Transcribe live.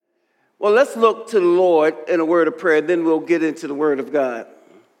Well, let's look to the Lord in a word of prayer, then we'll get into the word of God.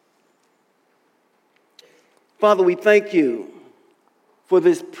 Father, we thank you for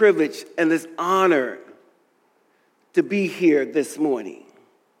this privilege and this honor to be here this morning.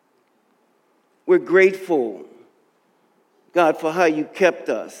 We're grateful, God, for how you kept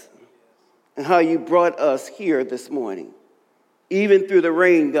us and how you brought us here this morning. Even through the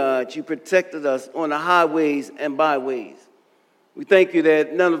rain, God, you protected us on the highways and byways. We thank you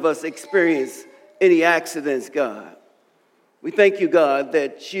that none of us experienced any accidents, God. We thank you, God,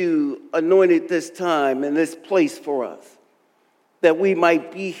 that you anointed this time and this place for us, that we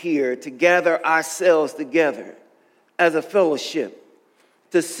might be here to gather ourselves together as a fellowship,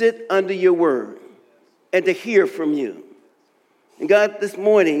 to sit under your word and to hear from you. And God, this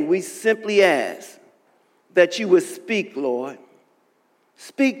morning, we simply ask that you would speak, Lord.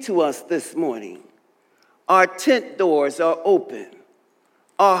 Speak to us this morning. Our tent doors are open.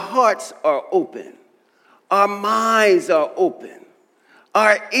 Our hearts are open. Our minds are open.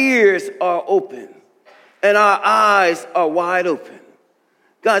 Our ears are open. And our eyes are wide open.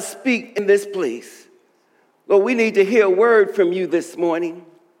 God, speak in this place. Lord, we need to hear a word from you this morning.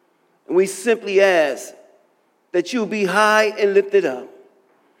 And we simply ask that you be high and lifted up.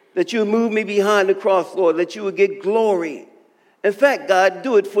 That you move me behind the cross, Lord. That you would get glory. In fact, God,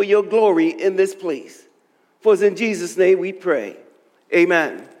 do it for your glory in this place. For it's in Jesus' name we pray.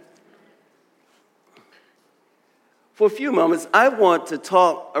 Amen. For a few moments, I want to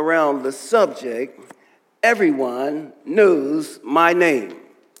talk around the subject, everyone knows my name.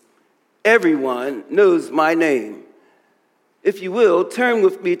 Everyone knows my name. If you will, turn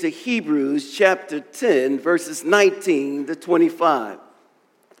with me to Hebrews chapter 10, verses 19 to 25.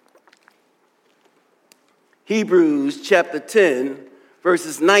 Hebrews chapter 10,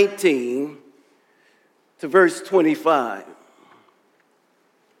 verses 19 to verse 25.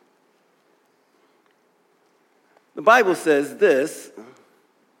 The Bible says this: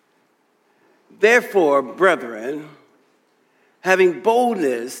 "Therefore, brethren, having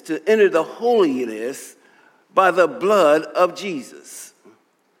boldness to enter the holiness by the blood of Jesus,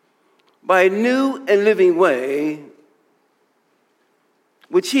 by a new and living way,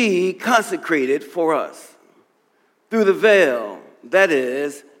 which he consecrated for us, through the veil, that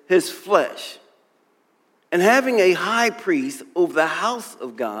is, his flesh, and having a high priest over the house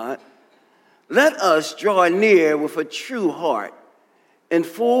of God, let us draw near with a true heart and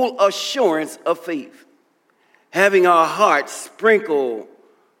full assurance of faith, having our hearts sprinkled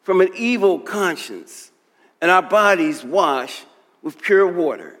from an evil conscience and our bodies washed with pure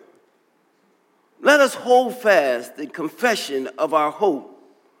water. Let us hold fast the confession of our hope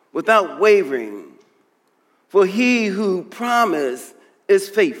without wavering, for he who promised is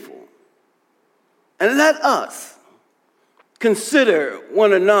faithful. And let us consider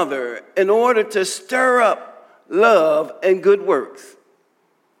one another in order to stir up love and good works,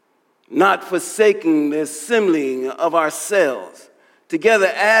 not forsaking the assembling of ourselves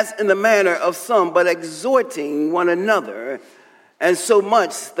together as in the manner of some, but exhorting one another, and so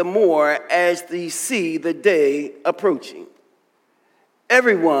much the more as ye see the day approaching.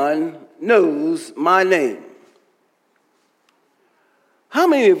 Everyone knows my name." How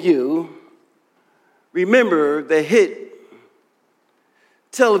many of you remember the hit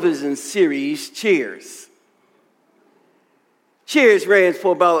television series Cheers? Cheers ran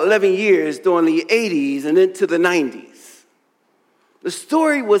for about 11 years during the 80s and into the 90s. The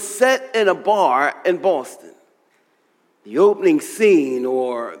story was set in a bar in Boston. The opening scene,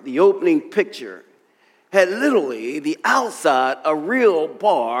 or the opening picture, had literally the outside a real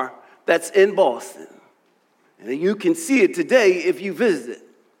bar that's in Boston. And you can see it today if you visit.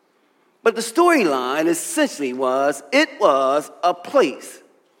 But the storyline essentially was, it was a place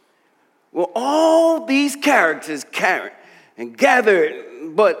where all these characters gathered,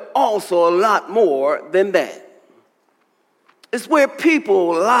 but also a lot more than that. It's where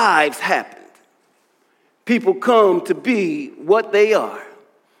people's lives happened. People come to be what they are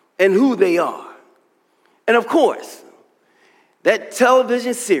and who they are. And of course, that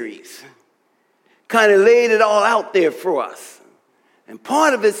television series kind of laid it all out there for us. And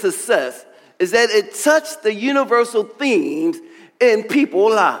part of its success is that it touched the universal themes in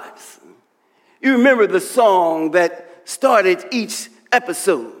people's lives. You remember the song that started each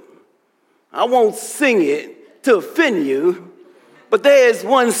episode. I won't sing it to offend you, but there's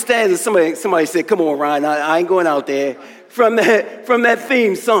one stanza, somebody said, come on, Ryan, I ain't going out there, from that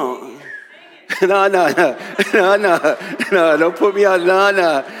theme song. No, don't put me out,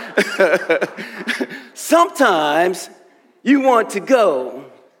 no. Sometimes you want to go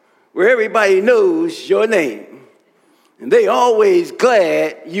where everybody knows your name. and they always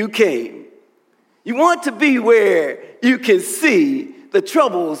glad you came. You want to be where you can see the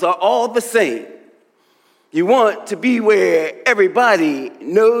troubles are all the same. You want to be where everybody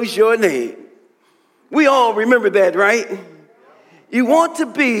knows your name. We all remember that, right? You want to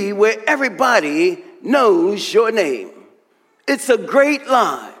be where everybody knows your name. It's a great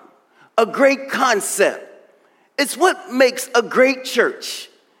line, a great concept. It's what makes a great church,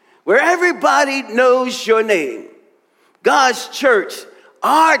 where everybody knows your name. God's church,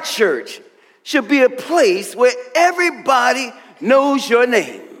 our church, should be a place where everybody knows your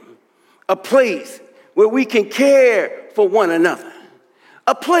name. A place where we can care for one another.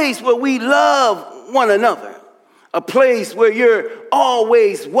 A place where we love one another. A place where you're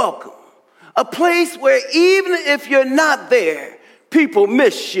always welcome. A place where even if you're not there, people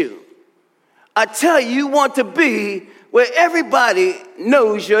miss you. I tell you, you want to be where everybody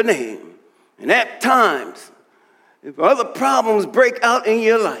knows your name. And at times, if other problems break out in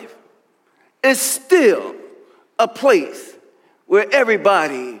your life, it's still a place where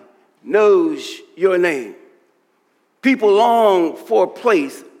everybody knows your name. People long for a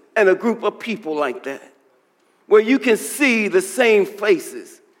place and a group of people like that, where you can see the same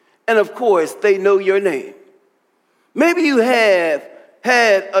faces, and of course, they know your name. Maybe you have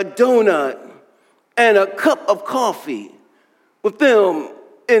had a donut and a cup of coffee with them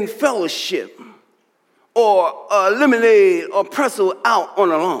in fellowship, or a lemonade or pretzel out on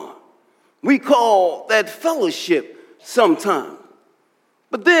the lawn. We call that fellowship sometimes.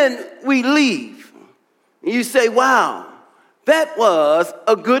 But then we leave, and you say, wow, that was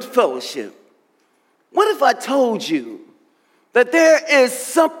a good fellowship. What if I told you that there is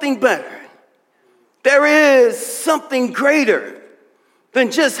something better? There is something greater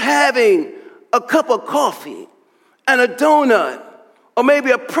than just having a cup of coffee and a donut, or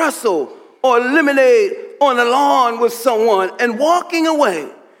maybe a pretzel or a lemonade on the lawn with someone and walking away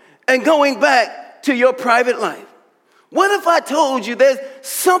and going back to your private life. What if I told you there's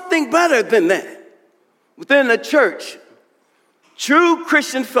something better than that? Within the church, true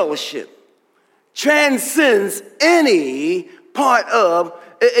Christian fellowship transcends any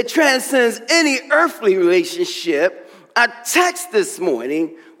it transcends any earthly relationship. Our text this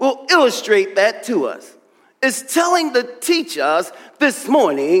morning will illustrate that to us. It's telling to teach us this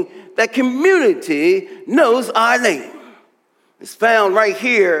morning that community knows our name. It's found right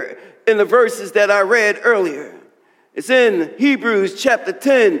here in the verses that I read earlier. It's in Hebrews chapter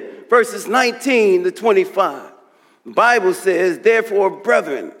 10, verses 19 to 25. The Bible says, therefore,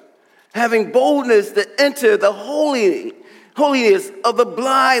 brethren, having boldness to enter the holiness of the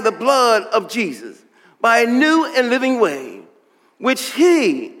blood of Jesus, by a new and living way, which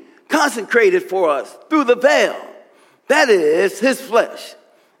he consecrated for us through the veil, that is, his flesh.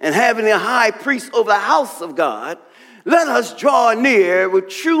 And having a high priest over the house of God, let us draw near with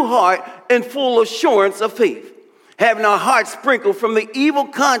true heart and full assurance of faith, having our hearts sprinkled from the evil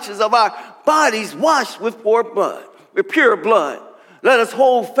conscience of our bodies washed with pure blood. Let us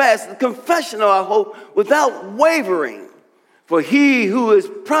hold fast the confession of our hope without wavering, for he who is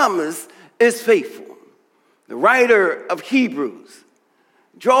promised is faithful. The writer of Hebrews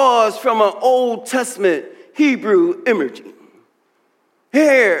draws from an Old Testament Hebrew imagery.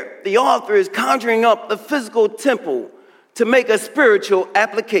 Here, the author is conjuring up the physical temple to make a spiritual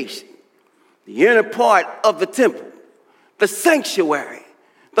application. The inner part of the temple, the sanctuary,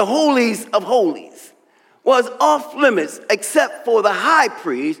 the holies of holies, was off limits except for the high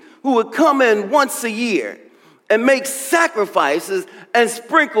priest who would come in once a year and make sacrifices and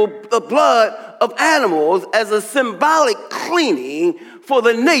sprinkle the blood of animals as a symbolic cleaning for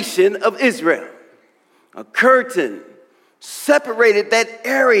the nation of Israel. A curtain separated that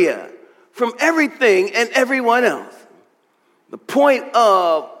area from everything and everyone else. The point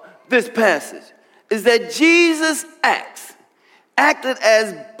of this passage is that Jesus acted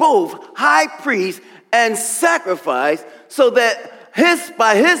as both high priest and sacrifice, so that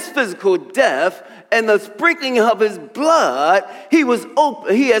by his physical death and the sprinkling of his blood, he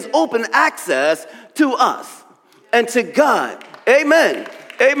has open access to us and to God. Amen.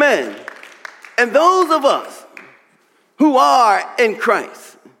 Amen. And those of us who are in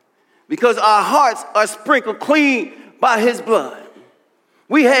Christ, because our hearts are sprinkled clean by his blood,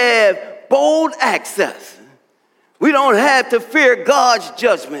 we have bold access. We don't have to fear God's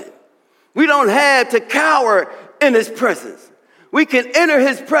judgment. We don't have to cower in his presence. We can enter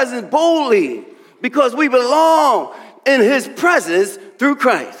his presence boldly because we belong in his presence through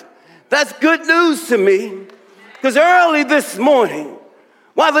Christ. That's good news to me, because early this morning,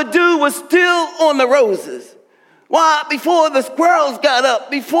 while the dew was still on the roses, before the squirrels got up,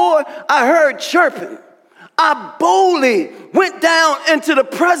 before I heard chirping, I boldly went down into the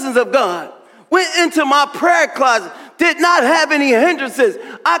presence of God, went into my prayer closet, did not have any hindrances.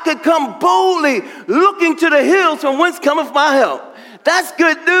 I could come boldly looking to the hills from whence cometh my help. That's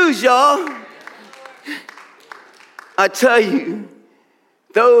good news, y'all. I tell you,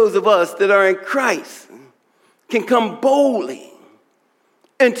 those of us that are in Christ can come boldly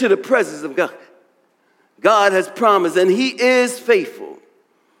into the presence of God. God has promised, and he is faithful.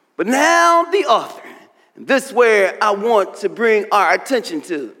 But now the author, and this is where I want to bring our attention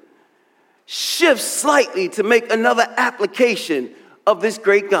to, shift slightly to make another application of this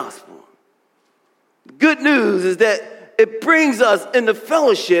great gospel. The good news is that it brings us into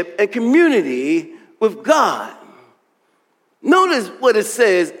fellowship and community with God. Notice what it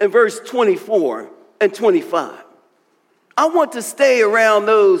says in verse 24 and 25. I want to stay around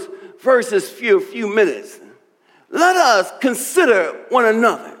those verses for a few minutes. Let us consider one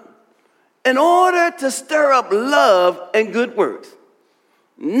another in order to stir up love and good works,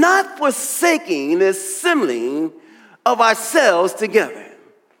 not forsaking the assembling of ourselves together,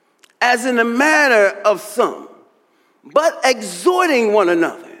 as in the manner of some, but exhorting one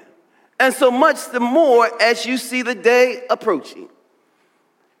another, and so much the more as you see the day approaching.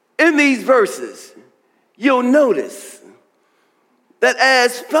 In these verses, you'll notice that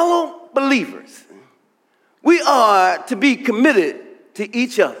as fellow believers, we are to be committed to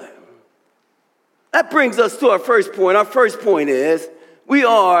each other. That brings us to our first point. Our first point is we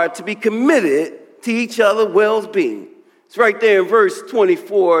are to be committed to each other's well-being. It's right there in verse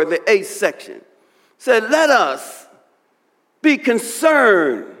 24, the 8th section. It said, let us be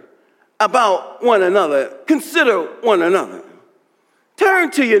concerned about one another. Consider one another.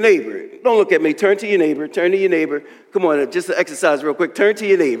 Turn to your neighbor. Don't look at me. Turn to your neighbor. Turn to your neighbor. Come on, just an exercise real quick. Turn to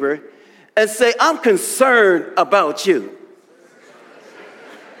your neighbor and say, I'm concerned about you.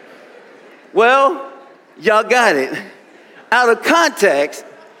 Well, y'all got it. Out of context,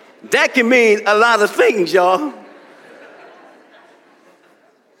 that can mean a lot of things, y'all.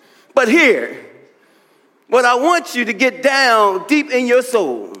 But here, what I want you to get down deep in your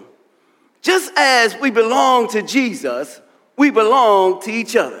soul, just as we belong to Jesus, we belong to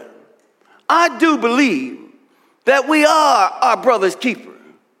each other. I do believe that we are our brother's keeper.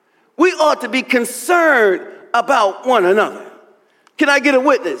 We ought to be concerned about one another. Can I get a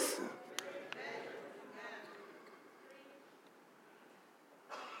witness?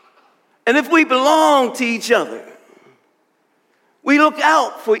 And if we belong to each other, we look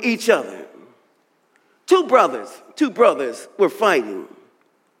out for each other. Two brothers were fighting.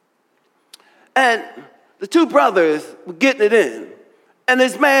 And the two brothers were getting it in. And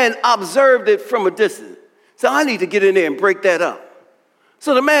this man observed it from a distance. So I need to get in there and break that up.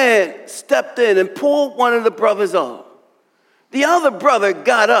 So the man stepped in and pulled one of the brothers off. The other brother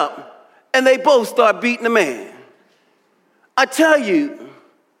got up and they both started beating the man. I tell you,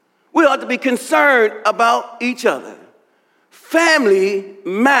 we ought to be concerned about each other. Family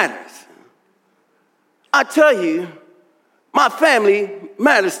matters. I tell you, my family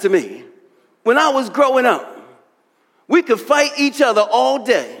matters to me. When I was growing up, we could fight each other all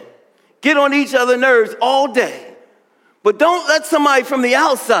day, get on each other's nerves all day, but don't let somebody from the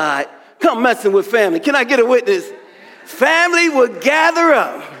outside come messing with family. Can I get a witness? Family would gather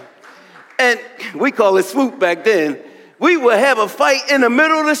up, and we call it swoop back then. We would have a fight in the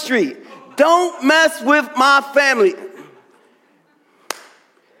middle of the street. Don't mess with my family.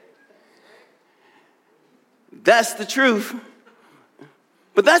 That's the truth.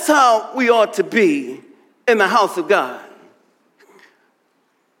 But that's how we ought to be in the house of God.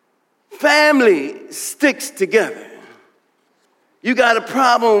 Family sticks together. You got a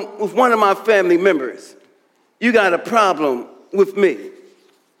problem with one of my family members. You got a problem with me.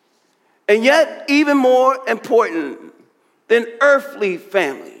 And yet, even more important than earthly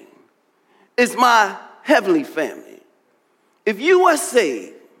family is my heavenly family. If you are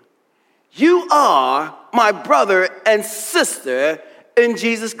saved, you are my brother and sister in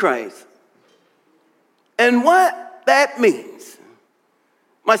Jesus Christ. And what that means,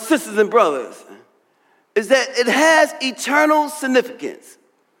 my sisters and brothers, is that it has eternal significance.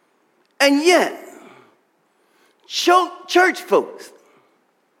 And yet, church folks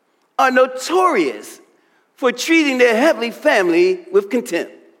are notorious for treating their heavenly family with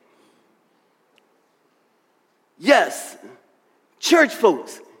contempt. Yes, church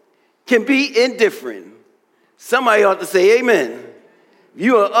folks can be indifferent. Somebody ought to say amen. If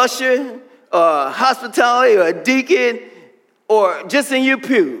you're an usher, or hospitality, or a deacon, or just in your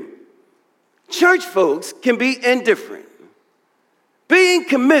pew, church folks can be indifferent. Being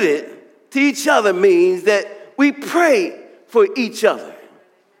committed to each other means that we pray for each other.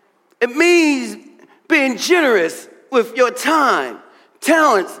 It means being generous with your time,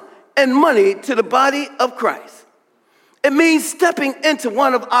 talents, and money to the body of Christ. It means stepping into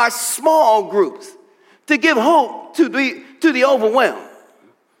one of our small groups to give hope to the overwhelmed.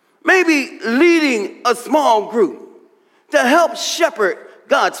 Maybe leading a small group to help shepherd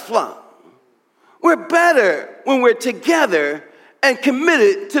God's flock. We're better when we're together and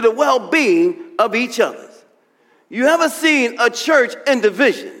committed to the well-being of each other. You ever seen a church in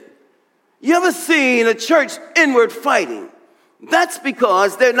division? You ever seen a church inward fighting? That's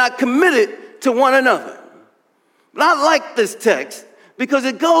because they're not committed to one another. But I like this text because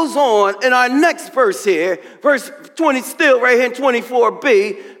it goes on in our next verse here, verse 20, still right here in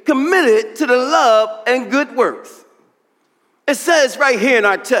 24b, committed to the love and good works. It says right here in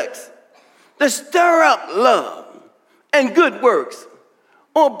our text, to stir up love and good works,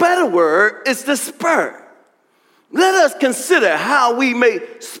 or better word is to spur. Let us consider how we may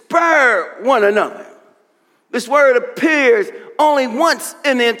spur one another. This word appears only once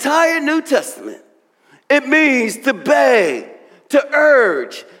in the entire New Testament. It means to beg, to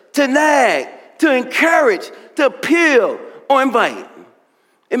urge, to nag, to encourage, to appeal, or invite.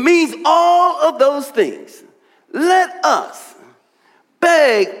 It means all of those things. Let us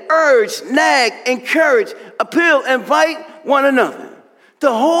beg, urge, nag, encourage, appeal, invite one another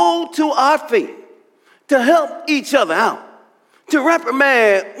to hold to our feet, to help each other out, to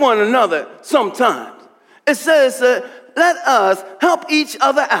reprimand one another sometimes. It says, let us help each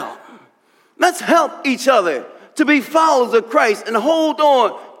other out. Let's help each other to be followers of Christ and hold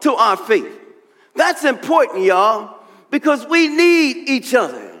on to our faith. That's important, y'all, because we need each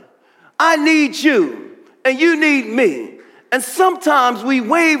other. I need you, and you need me. And sometimes we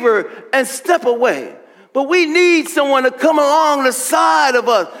waver and step away, but we need someone to come along the side of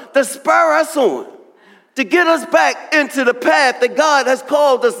us, to spur us on, to get us back into the path that God has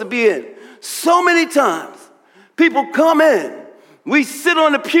called us to be in. So many times, people come in, we sit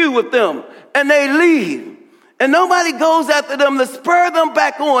on the pew with them, and they leave. And nobody goes after them to spur them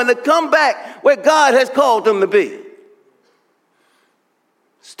back on, to come back where God has called them to be.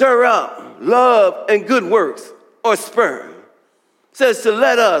 Stir up love and good works, or spur. It says to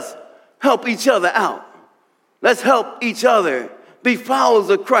let us help each other out. Let's help each other be followers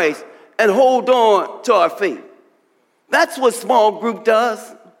of Christ and hold on to our faith. That's what small group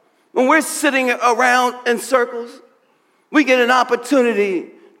does. When we're sitting around in circles, we get an opportunity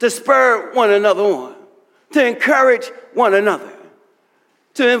to spur one another on, to encourage one another,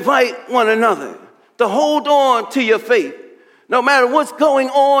 to invite one another, to hold on to your faith. No matter what's going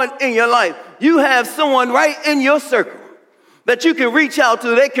on in your life, you have someone right in your circle that you can reach out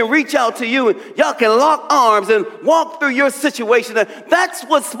to. They can reach out to you, and y'all can lock arms and walk through your situation. That's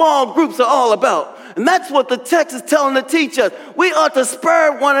what small groups are all about. And that's what the text is telling to teach us. We ought to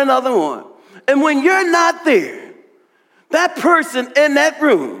spur one another on. And when you're not there, that person in that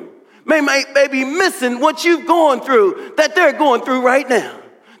room may be missing what you've gone through, that they're going through right now.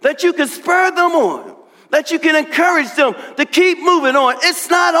 That you can spur them on, that you can encourage them to keep moving on. It's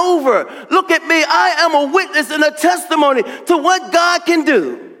not over. Look at me. I am a witness and a testimony to what God can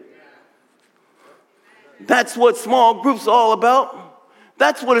do. That's what small groups are all about.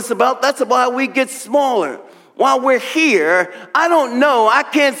 That's what it's about. That's why we get smaller. While we're here, I don't know. I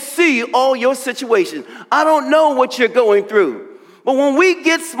can't see all your situations. I don't know what you're going through. But when we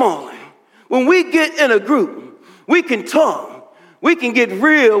get smaller, when we get in a group, we can talk. We can get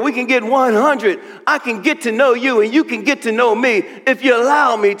real. We can get 100. I can get to know you, and you can get to know me if you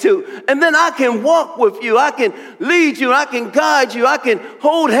allow me to. And then I can walk with you. I can lead you. I can guide you. I can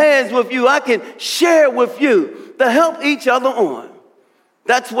hold hands with you. I can share with you to help each other on.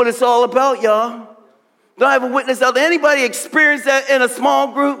 That's what it's all about, y'all. Do I have a witness out there? Anybody experience that in a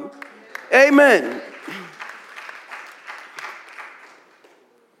small group? Amen.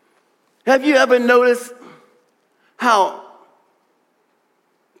 Have you ever noticed how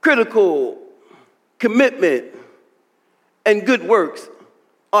critical commitment and good works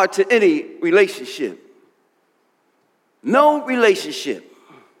are to any relationship? No relationship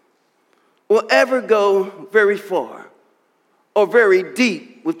will ever go very far or very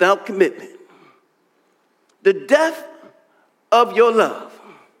deep without commitment. The depth of your love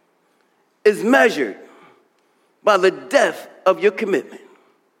is measured by the depth of your commitment.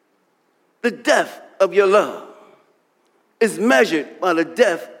 The depth of your love is measured by the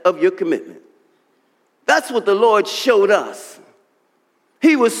depth of your commitment. That's what the Lord showed us.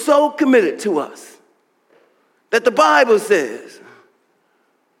 He was so committed to us that the Bible says,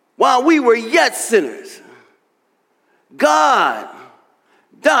 while we were yet sinners, God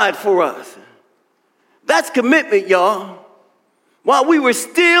died for us. That's commitment, y'all. While we were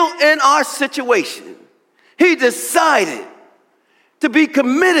still in our situation, He decided to be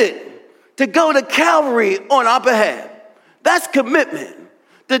committed to go to Calvary on our behalf. That's commitment.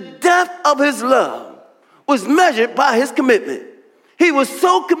 The depth of his love was measured by his commitment. He was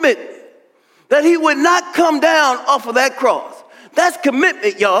so committed that he would not come down off of that cross. That's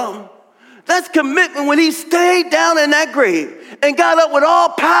commitment, y'all. That's commitment when he stayed down in that grave and got up with all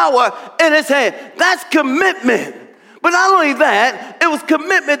power in his hand. That's commitment. But not only that, it was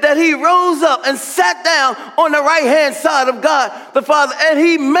commitment that he rose up and sat down on the right-hand side of God the Father, and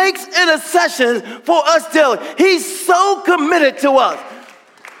he makes intercessions for us daily. He's so committed to us.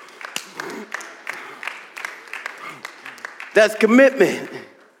 That's commitment.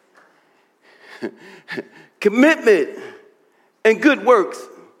 Commitment and good works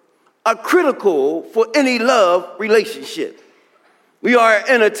are critical for any love relationship. We are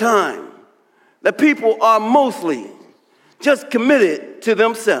in a time that people are mostly just committed to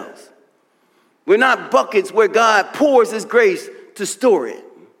themselves. We're not buckets where God pours his grace to store it.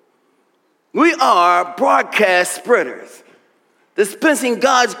 We are broadcast spreaders, dispensing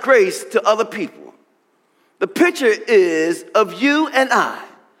God's grace to other people. The picture is of you and I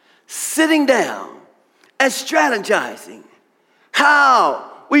sitting down and strategizing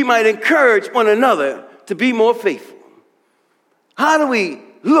how we might encourage one another to be more faithful. How do we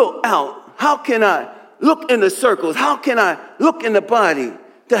look out? How can I look in the circles? How can I look in the body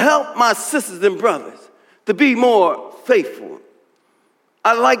to help my sisters and brothers to be more faithful?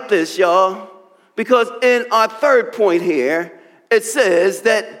 I like this, y'all, because in our third point here, it says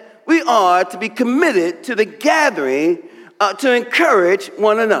that we are to be committed to the gathering to encourage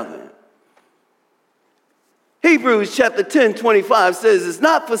one another. Hebrews chapter 10:25 says, it's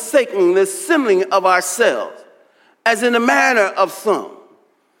not forsaking the assembling of ourselves, as in the manner of some,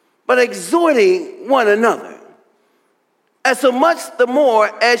 but exhorting one another, and so much the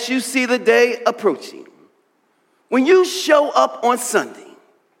more as you see the day approaching. When you show up on Sunday,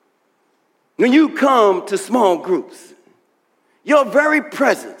 when you come to small groups, your very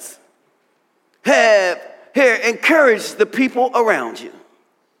presence have here encouraged the people around you.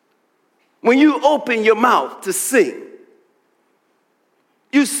 When you open your mouth to sing,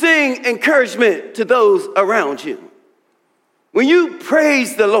 you sing encouragement to those around you. When you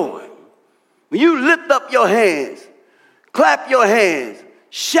praise the Lord, when you lift up your hands, clap your hands,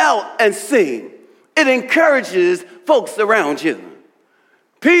 shout and sing, it encourages folks around you.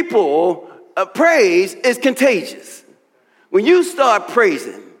 People, praise is contagious. When you start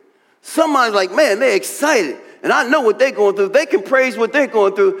praising, somebody's like, man, they're excited. And I know what they're going through. They can praise what they're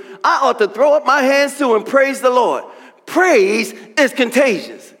going through. I ought to throw up my hands too and praise the Lord. Praise is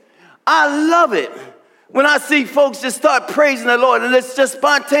contagious. I love it when I see folks just start praising the Lord, and it's just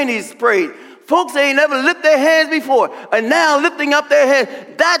spontaneous praise. Folks ain't never lifted their hands before, and now lifting up their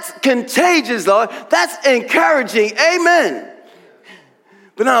hands. That's contagious, Lord. That's encouraging. Amen.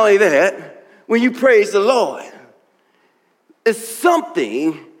 But not only that, when you praise the Lord, it's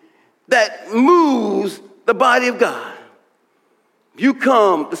something that moves the body of God. You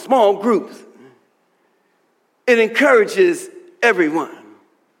come to small groups, it encourages everyone.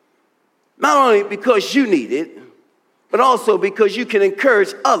 Not only because you need it, but also because you can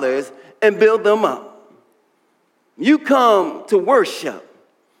encourage others and build them up. You come to worship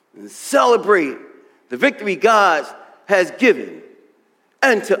and celebrate the victory God has given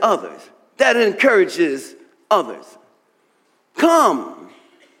and to others. That encourages others. Come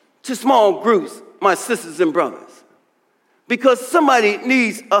to small groups, my sisters and brothers, because somebody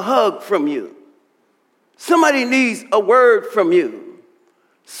needs a hug from you. Somebody needs a word from you.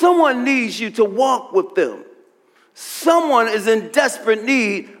 Someone needs you to walk with them. Someone is in desperate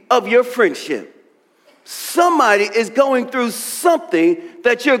need of your friendship. Somebody is going through something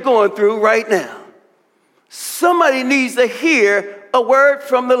that you're going through right now. Somebody needs to hear a word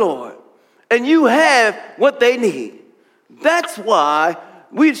from the Lord, and you have what they need. That's why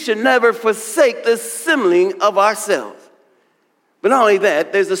we should never forsake the assembling of ourselves. But not only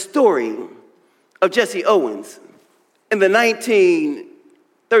that, there's a story of Jesse Owens in the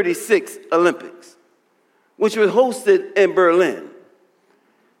 1936 Olympics, which was hosted in Berlin.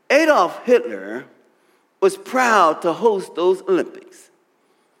 Adolf Hitler was proud to host those Olympics,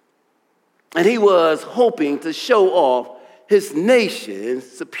 and he was hoping to show off his nation's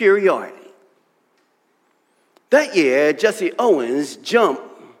superiority. That year, Jesse Owens jumped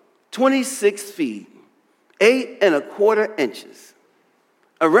 26 feet, 8 1/4 inches,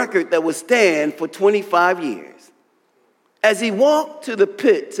 a record that would stand for 25 years. As he walked to the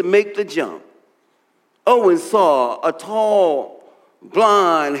pit to make the jump, Owens saw a tall,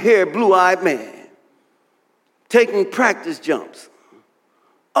 blonde-haired, blue-eyed man taking practice jumps.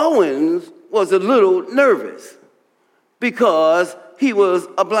 Owens was a little nervous because he was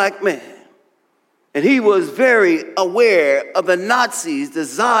a black man. And he was very aware of the Nazis'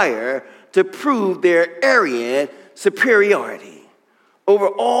 desire to prove their Aryan superiority over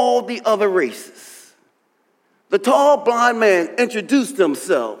all the other races. The tall, blind man introduced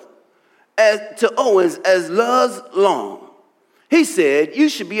himself to Owens as Luz Long. He said, "You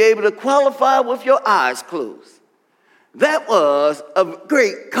should be able to qualify with your eyes closed." That was a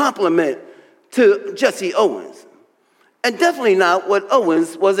great compliment to Jesse Owens, and definitely not what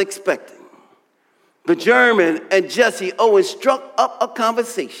Owens was expecting. The German and Jesse Owens struck up a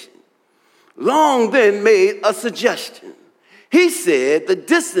conversation. Long then made a suggestion. He said the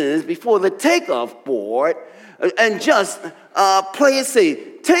distance before the takeoff board and just play it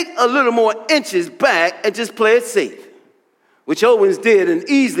safe. Take a little more inches back and just play it safe, which Owens did and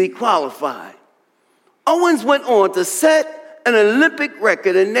easily qualified. Owens went on to set an Olympic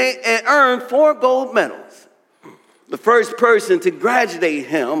record and earned 4 gold medals. The first person to graduate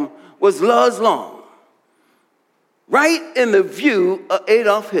him was Luz Long, right in the view of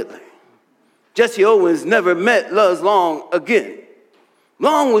Adolf Hitler. Jesse Owens never met Luz Long again.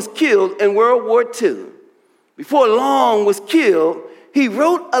 Long was killed in World War II. Before Long was killed, he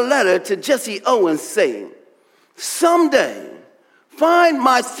wrote a letter to Jesse Owens saying, "Someday, find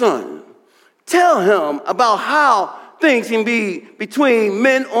my son. Tell him about how things can be between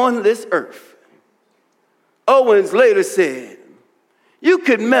men on this earth." Owens later said, "You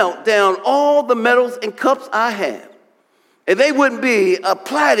could melt down all the medals and cups I have, and they wouldn't be a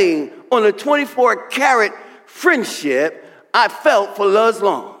plating on the 24-karat friendship I felt for Luz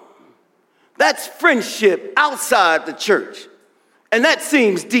Long." That's friendship outside the church, and that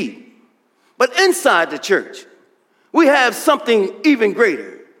seems deep. But inside the church, we have something even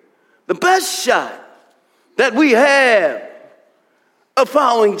greater. The best shot that we have of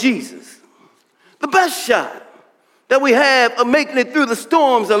following Jesus, the best shot that we have of making it through the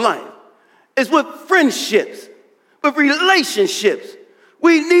storms of life is with friendships, with relationships.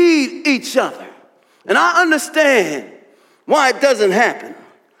 We need each other. And I understand why it doesn't happen.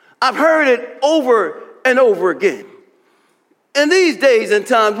 I've heard it over and over again. In these days and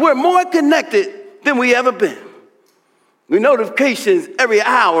times, we're more connected than we ever been. We notifications every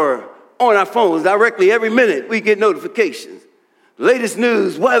hour on our phones. Directly every minute we get notifications. Latest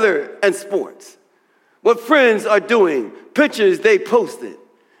news, weather, and sports. What friends are doing, pictures they posted,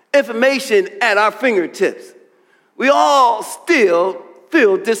 information at our fingertips. We all still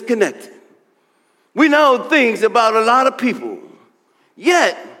feel disconnected. We know things about a lot of people,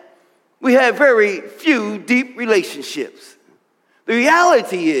 yet we have very few deep relationships. The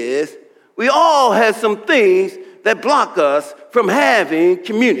reality is we all have some things that block us from having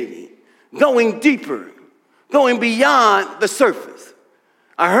community, going deeper, going beyond the surface.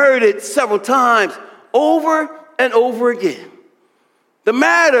 I heard it several times over and over again. The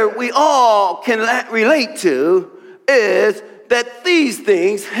matter we all can relate to is that these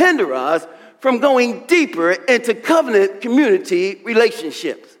things hinder us from going deeper into covenant community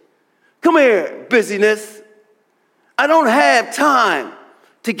relationships. Come here, busyness. I don't have time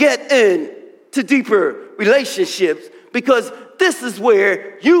to get into deeper relationships because this is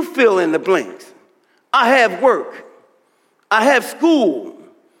where you fill in the blanks. I have work. I have school.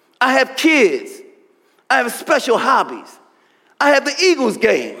 I have kids. I have special hobbies. I have the Eagles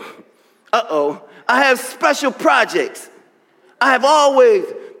game. I have special projects I have always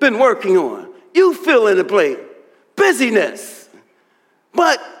been working on. You fill in the blank. Busyness.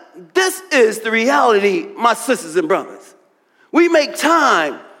 But this is the reality, my sisters and brothers. We make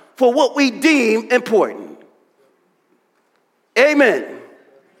time for what we deem important. Amen.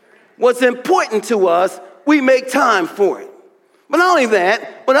 What's important to us, we make time for it. But not only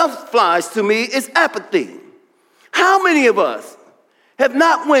that, what else flies to me is apathy. How many of us have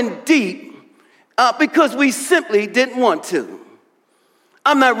not went deep because we simply didn't want to?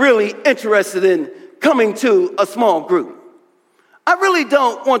 I'm not really interested in coming to a small group. I really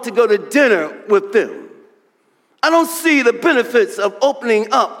don't want to go to dinner with them. I don't see the benefits of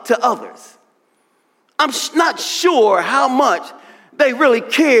opening up to others. I'm not sure how much they really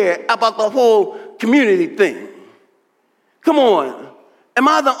care about the whole community thing. Come on, am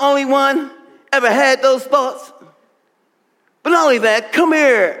I the only one ever had those thoughts? But not only that, come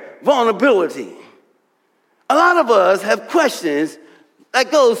here, vulnerability. A lot of us have questions that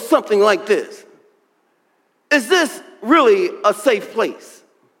goes something like this. Is this really a safe place?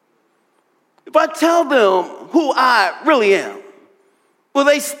 If I tell them who I really am, will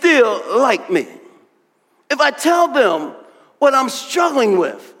they still like me? If I tell them what I'm struggling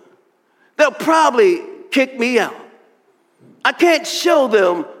with, they'll probably kick me out. I can't show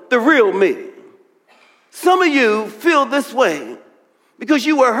them the real me. Some of you feel this way because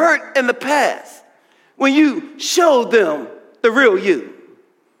you were hurt in the past when you showed them the real you.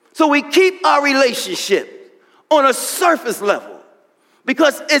 So we keep our relationship on a surface level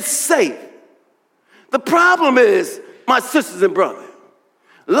because it's safe. The problem is, my sisters and brothers,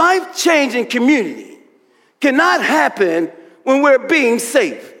 life-changing community cannot happen when we're being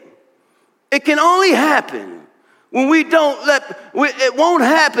safe. It can only happen when it won't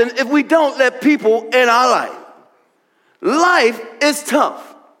happen if we don't let people in our life. Life is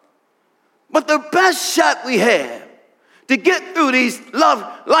tough, but the best shot we have to get through these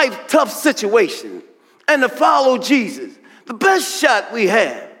life tough situations and to follow Jesus, the best shot we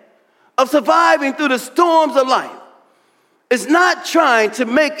have of surviving through the storms of life is not trying to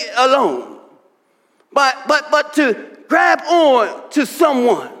make it alone, but to grab on to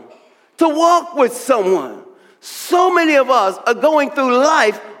someone, to walk with someone. So many of us are going through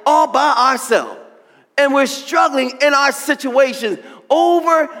life all by ourselves, and we're struggling in our situations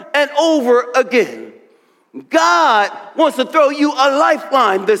over and over again. God wants to throw you a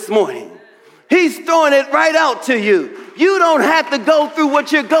lifeline this morning. He's throwing it right out to you. You don't have to go through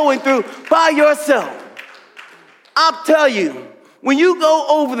what you're going through by yourself. I'll tell you, when you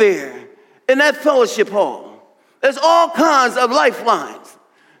go over there in that fellowship hall, there's all kinds of lifelines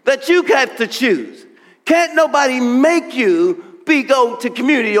that you have to choose. Can't nobody make you go to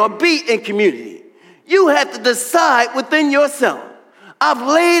community or be in community. You have to decide within yourself. I've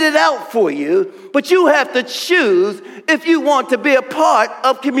laid it out for you, but you have to choose if you want to be a part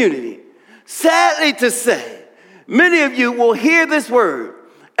of community. Sadly to say, many of you will hear this word,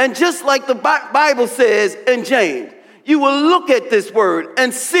 and just like the Bible says in James, you will look at this word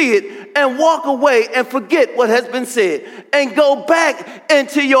and see it and walk away and forget what has been said and go back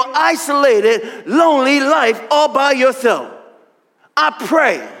into your isolated, lonely life all by yourself. I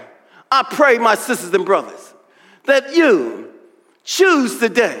pray, my sisters and brothers, that you choose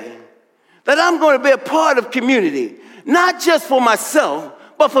today that I'm going to be a part of community, not just for myself,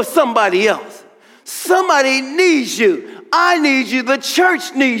 but for somebody else. Somebody needs you. I need you. The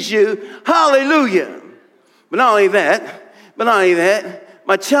church needs you. Hallelujah. But not only that,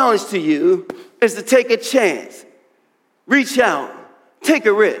 my challenge to you is to take a chance. Reach out. Take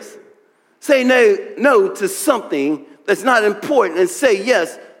a risk. Say no to something that's not important and say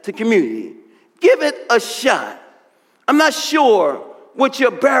yes to community. Give it a shot. I'm not sure what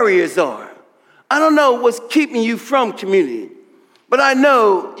your barriers are. I don't know what's keeping you from community, but I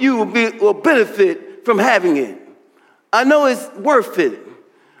know you will benefit from having it. I know it's worth it.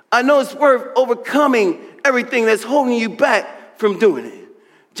 I know it's worth overcoming everything that's holding you back from doing it.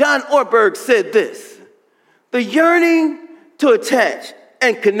 John Ortberg said this: the yearning to attach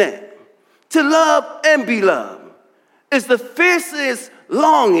and connect, to love and be loved, is the fiercest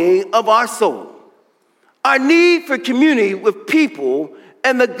longing of our soul. Our need for community with people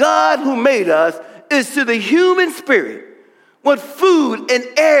and the God who made us is to the human spirit what food and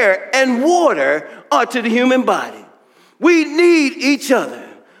air and water are to the human body. We need each other.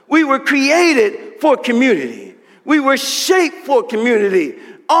 We were created for community. We were shaped for community.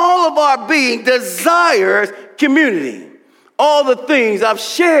 All of our being desires community. All the things I've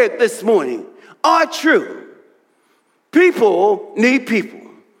shared this morning are true. People need people.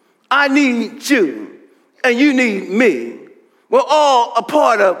 I need you, and you need me. We're all a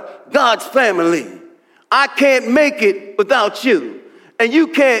part of God's family. I can't make it without you, and you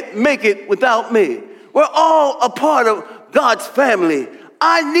can't make it without me. We're all a part of God's family.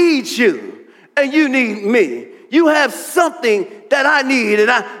 I need you, and you need me. You have something that I need,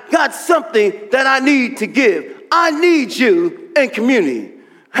 and I got something that I need to give. I need you in community.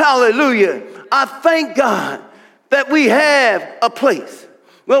 Hallelujah. I thank God that we have a place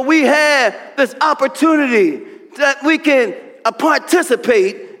where we have this opportunity that we can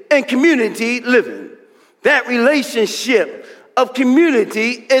participate in community living. That relationship of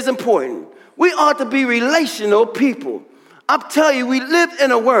community is important. We ought to be relational people. I'm telling you, we live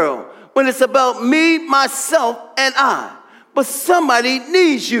in a world when it's about me, myself, and I. But somebody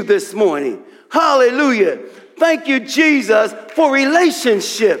needs you this morning. Hallelujah. Thank you, Jesus, for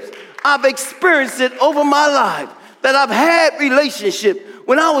relationships. I've experienced it over my life, that I've had relationships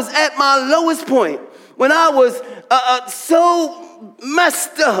when I was at my lowest point, when I was so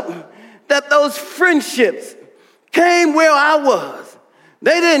messed up that those friendships came where I was.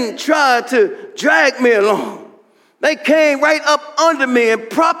 They didn't try to drag me along. They came right up under me and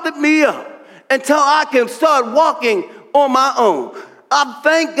propped me up until I can start walking on my own. I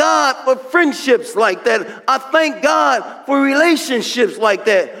thank God for friendships like that. I thank God for relationships like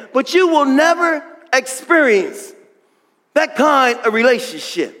that. But you will never experience that kind of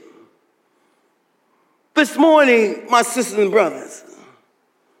relationship This morning, my sisters and brothers,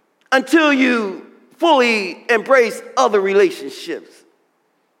 until you fully embrace other relationships,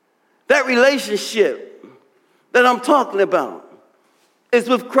 that relationship that I'm talking about is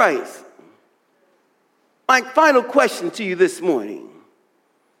with Christ. My final question to you this morning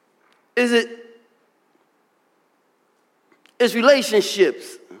is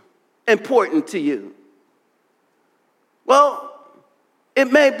relationships important to you? Well,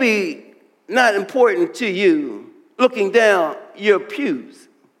 it may be not important to you looking down your pews,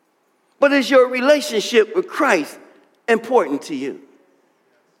 but is your relationship with Christ important to you?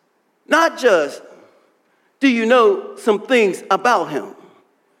 Not just do you know some things about him,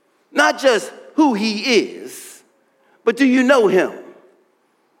 not just who he is, but do you know him?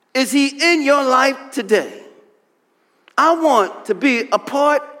 Is he in your life today? I want to be a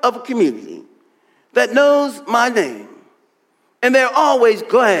part of a community that knows my name, and they're always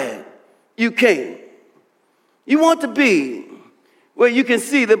glad you came. You want to be where you can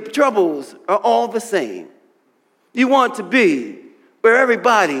see the troubles are all the same. You want to be where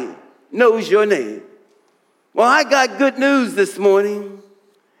everybody knows your name. Well, I got good news this morning.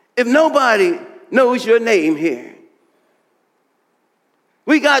 If nobody knows your name here,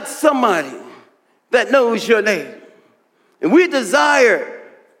 we got somebody that knows your name. And we desire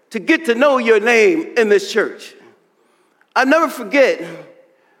to get to know your name in this church. I'll never forget,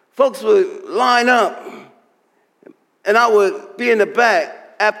 folks would line up, and I would be in the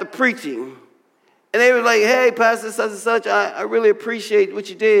back after preaching, and they were like, hey, Pastor such and such, I really appreciate what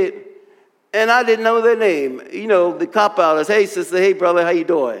you did. And I didn't know their name. You know, the cop-out is, hey, sister, hey, brother, how you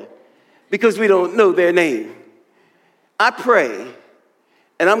doing? Because we don't know their name. I pray,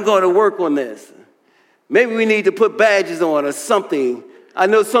 and I'm going to work on this. Maybe we need to put badges on or something. I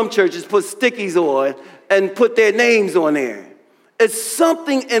know some churches put stickies on and put their names on there. It's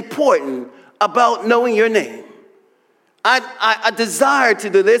something important about knowing your name. I desire to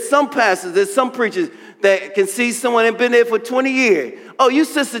do this. Some pastors, there's some preachers that can see someone and been there for 20 years. Oh, you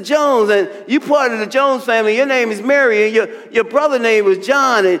Sister Jones, and you part of the Jones family. Your name is Mary, and your brother name was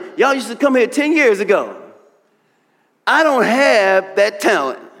John, and y'all used to come here 10 years ago. I don't have that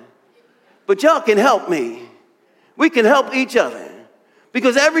talent, but y'all can help me. We can help each other,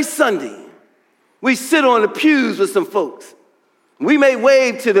 because every Sunday we sit on the pews with some folks. We may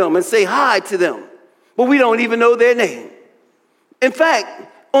wave to them and say hi to them, but we don't even know their name. In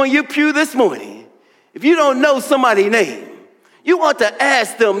fact, on your pew this morning, if you don't know somebody's name, you ought to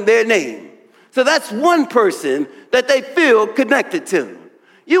ask them their name. So that's one person that they feel connected to.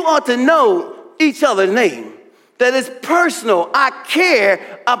 You ought to know each other's name. That is personal. I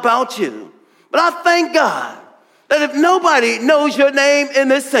care about you. But I thank God that if nobody knows your name in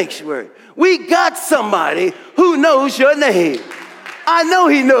this sanctuary, we got somebody who knows your name. I know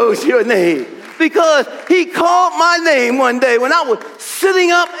he knows your name, because he called my name one day when I was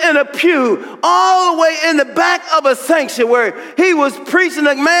sitting up in a pew all the way in the back of a sanctuary. He was preaching,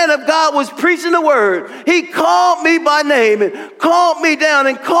 the man of God was preaching the word. He called me by name and called me down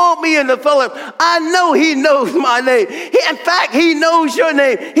and called me into fellowship. I know he knows my name. In fact, he knows your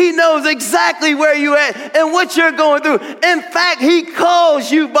name. He knows exactly where you're at and what you're going through. In fact, he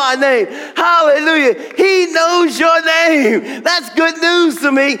calls you by name. Hallelujah. He knows your name. That's good news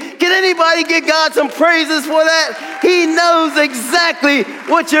to me. Can anybody give God some praises for that? He knows exactly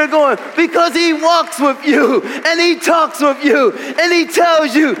what you're going, because he walks with you and he talks with you and he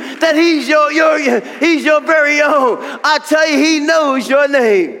tells you that he's your very own. I tell you, he knows your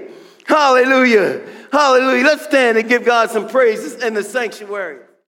name. Hallelujah. Hallelujah. Let's stand and give God some praises in the sanctuary.